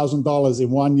 $65,000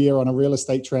 in 1 year on a real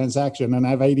estate transaction and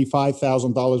have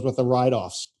 $85,000 worth of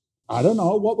write-offs? I don't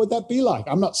know. What would that be like?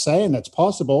 I'm not saying that's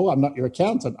possible. I'm not your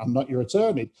accountant. I'm not your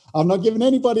attorney. I'm not giving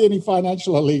anybody any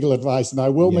financial or legal advice, and I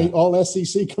will meet all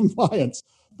SEC compliance.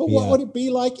 But what would it be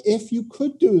like if you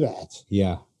could do that?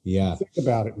 Yeah. Think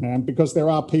about it, man, because there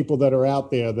are people that are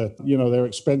out there that, their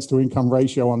expense to income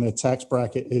ratio on their tax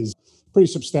bracket is pretty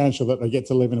substantial, that they get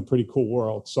to live in a pretty cool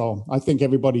world. So I think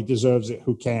everybody deserves it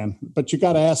who can. But you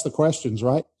got to ask the questions,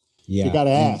 right? Yeah. You got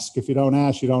to ask. If you don't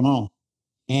ask, you don't know.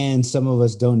 And some of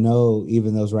us don't know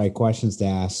even those right questions to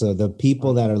ask. So the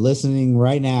people that are listening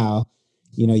right now,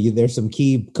 there's some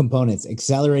key components: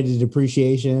 accelerated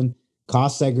depreciation,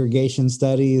 cost segregation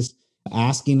studies,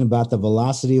 asking about the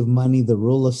velocity of money, the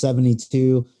rule of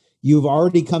 72. You've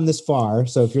already come this far.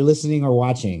 So if you're listening or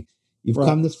watching, you've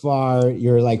come this far,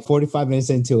 you're like 45 minutes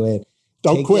into it.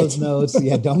 Don't quit. Those notes.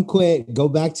 Don't quit. Go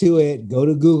back to it. Go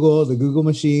to Google, the Google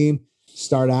machine,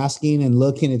 start asking and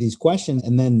looking at these questions.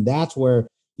 And then that's where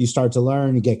you start to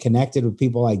learn. You get connected with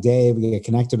people like Dave, you get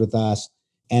connected with us.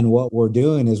 And what we're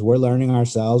doing is we're learning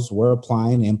ourselves, we're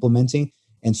applying, implementing.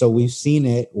 And so we've seen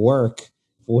it work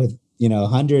with,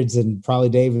 hundreds and probably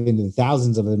Dave into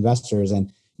thousands of investors.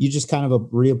 And, you just kind of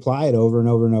reapply it over and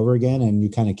over and over again. And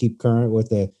you kind of keep current with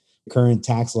the current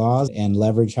tax laws and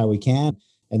leverage how we can.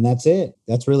 And that's it.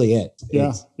 That's really it.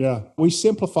 Yeah. We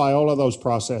simplify all of those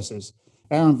processes.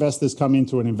 Our investors come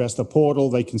into an investor portal.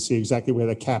 They can see exactly where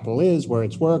their capital is, where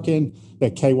it's working.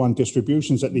 Their K1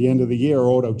 distributions at the end of the year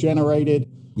are auto-generated.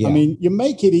 Yeah. I mean, you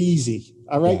make it easy.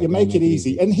 All right. You make it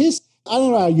easy. And I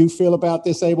don't know how you feel about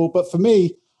this, Abel, but for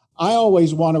me, I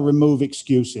always want to remove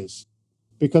excuses,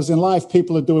 because in life,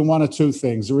 people are doing one or two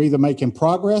things. They're either making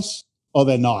progress or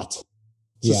they're not.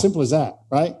 It's as simple as that,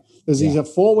 right? There's either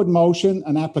forward motion,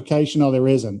 an application, or there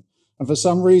isn't. And for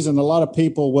some reason, a lot of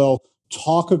people will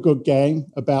talk a good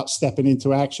game about stepping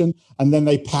into action, and then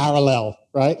they parallel,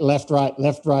 right? Left, right,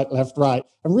 left, right, left, right.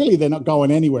 And really, they're not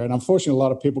going anywhere. And unfortunately, a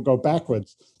lot of people go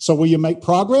backwards. So will you make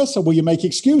progress or will you make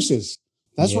excuses?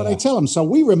 That's what I tell them. So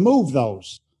we remove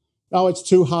those. No, it's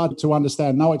too hard to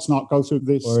understand. No, it's not. Go through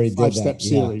this 5-step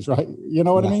series, right? You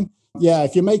know what I mean? Yeah,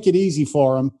 if you make it easy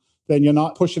for them, then you're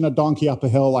not pushing a donkey up a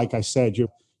hill, like I said. You're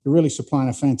really supplying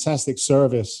a fantastic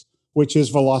service, which is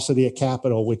velocity of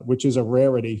capital, which is a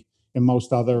rarity in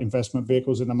most other investment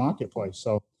vehicles in the marketplace.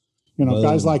 So,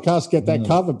 guys like us get that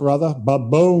covered, brother.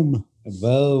 Ba-boom.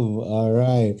 Boom. All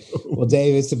right. Well,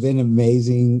 Dave, it's been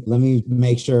amazing. Let me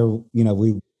make sure,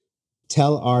 we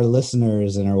tell our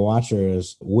listeners and our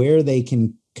watchers where they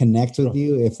can connect with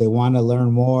you if they want to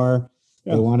learn more,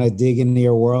 they want to dig into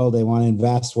your world, they want to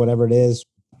invest, whatever it is.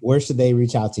 Where should they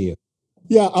reach out to you?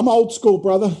 Yeah, I'm old school,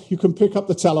 brother. You can pick up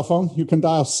the telephone. You can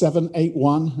dial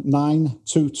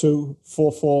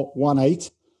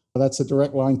 781-922-4418. That's a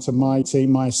direct line to my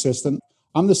team, my assistant.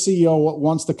 I'm the CEO that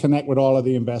wants to connect with all of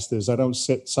the investors. I don't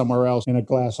sit somewhere else in a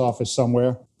glass office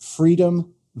somewhere.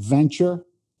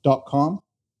 freedomventure.com,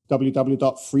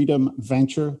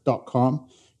 www.freedomventure.com.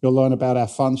 You'll learn about our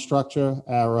fund structure,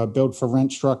 our build for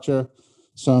rent structure,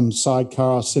 some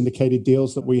sidecar syndicated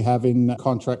deals that we have in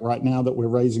contract right now that we're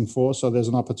raising for. So there's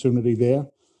an opportunity there.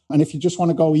 And if you just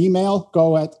want to go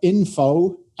at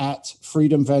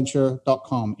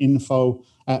info@freedomventure.com,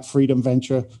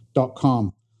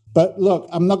 info@freedomventure.com. But look,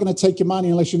 I'm not going to take your money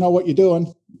unless you know what you're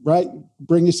doing, right?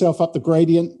 Bring yourself up the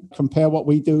gradient, compare what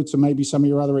we do to maybe some of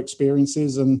your other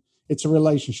experiences. And it's a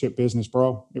relationship business,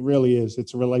 bro. It really is.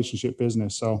 It's a relationship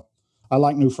business. So I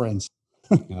like new friends.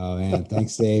 Oh man,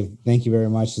 thanks, Dave. Thank you very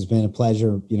much. It's been a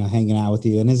pleasure, hanging out with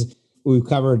you. And we've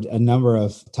covered a number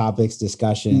of topics,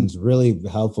 discussions, really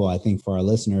helpful, I think, for our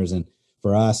listeners and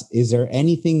for us. Is there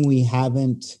anything we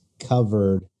haven't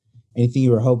covered? Anything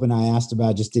you were hoping I asked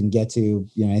about, just didn't get to?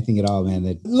 Anything at all,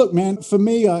 man? Look, man, for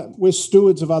me, we're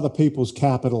stewards of other people's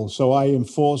capital, so I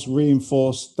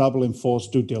reinforce, double enforce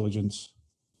due diligence.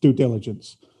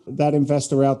 That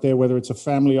investor out there, whether it's a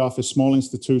family office, small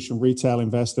institution, retail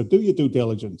investor, do your due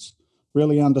diligence.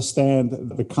 Really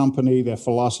understand the company, their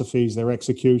philosophies, their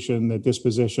execution, their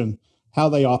disposition, how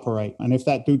they operate. And if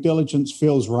that due diligence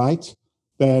feels right,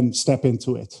 then step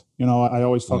into it. I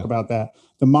always talk about that.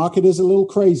 The market is a little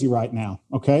crazy right now,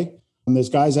 okay? And there's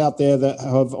guys out there that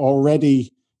have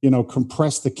already,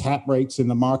 compressed the cap rates in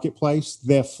the marketplace,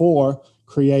 therefore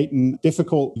creating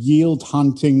difficult yield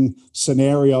hunting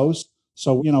scenarios.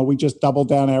 So, we just double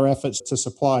down our efforts to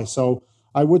supply. So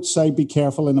I would say be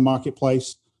careful in the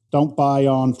marketplace. Don't buy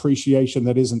on appreciation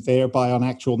that isn't there. Buy on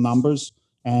actual numbers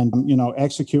and,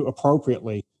 execute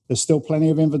appropriately. There's still plenty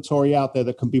of inventory out there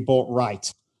that can be bought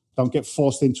right. Don't get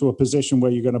forced into a position where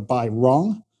you're going to buy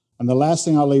wrong. And the last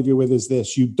thing I'll leave you with is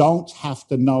this. You don't have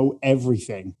to know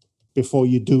everything before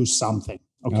you do something.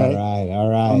 Okay. All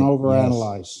right. Don't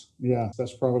overanalyze. Yes. Yeah,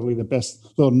 that's probably the best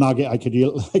little nugget I could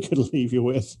leave you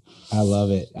with. I love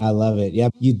it.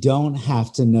 Yep. You don't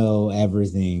have to know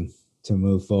everything to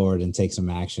move forward and take some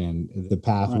action. The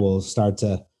path will start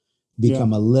to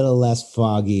become a little less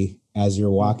foggy as you're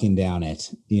walking down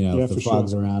it. If the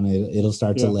fog's around it, it'll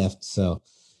start to lift. So,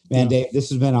 man, Dave,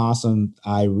 this has been awesome.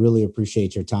 I really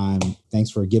appreciate your time. Thanks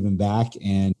for giving back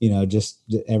and, just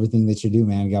everything that you do,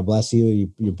 man. God bless you,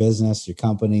 your business, your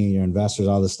company, your investors,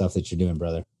 all the stuff that you're doing,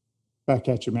 brother. Back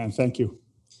at you, man. Thank you.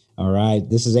 All right.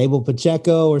 This is Abel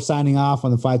Pacheco. We're signing off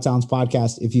on the 5 Talents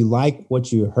Podcast. If you like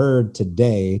what you heard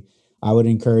today, I would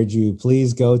encourage you,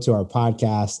 please go to our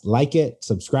podcast, like it,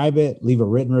 subscribe it, leave a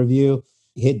written review,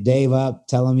 hit Dave up,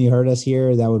 tell him you heard us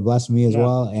here. That would bless me as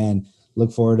well. And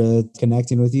look forward to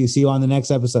connecting with you. See you on the next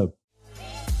episode.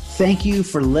 Thank you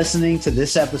for listening to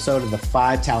this episode of the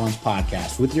 5 Talents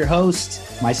Podcast with your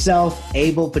host, myself,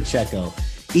 Abel Pacheco.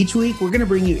 Each week, we're going to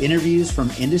bring you interviews from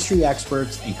industry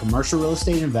experts and commercial real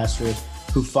estate investors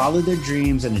who followed their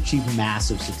dreams and achieved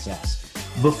massive success.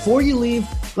 Before you leave,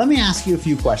 let me ask you a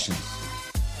few questions.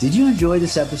 Did you enjoy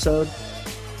this episode?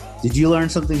 Did you learn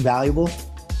something valuable?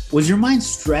 Was your mind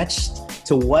stretched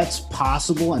to what's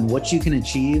possible and what you can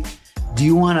achieve? Do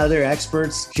you want other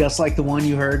experts just like the one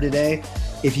you heard today?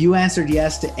 If you answered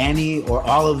yes to any or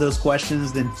all of those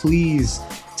questions, then please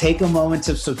take a moment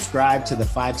to subscribe to the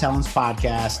 5 Talents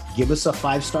podcast, give us a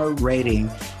 5-star rating,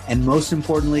 and most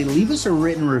importantly, leave us a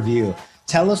written review.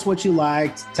 Tell us what you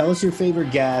liked, tell us your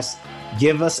favorite guest,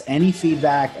 give us any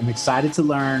feedback. I'm excited to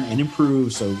learn and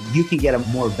improve so you can get a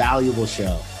more valuable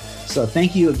show. So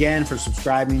thank you again for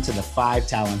subscribing to the 5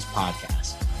 Talents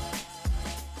podcast.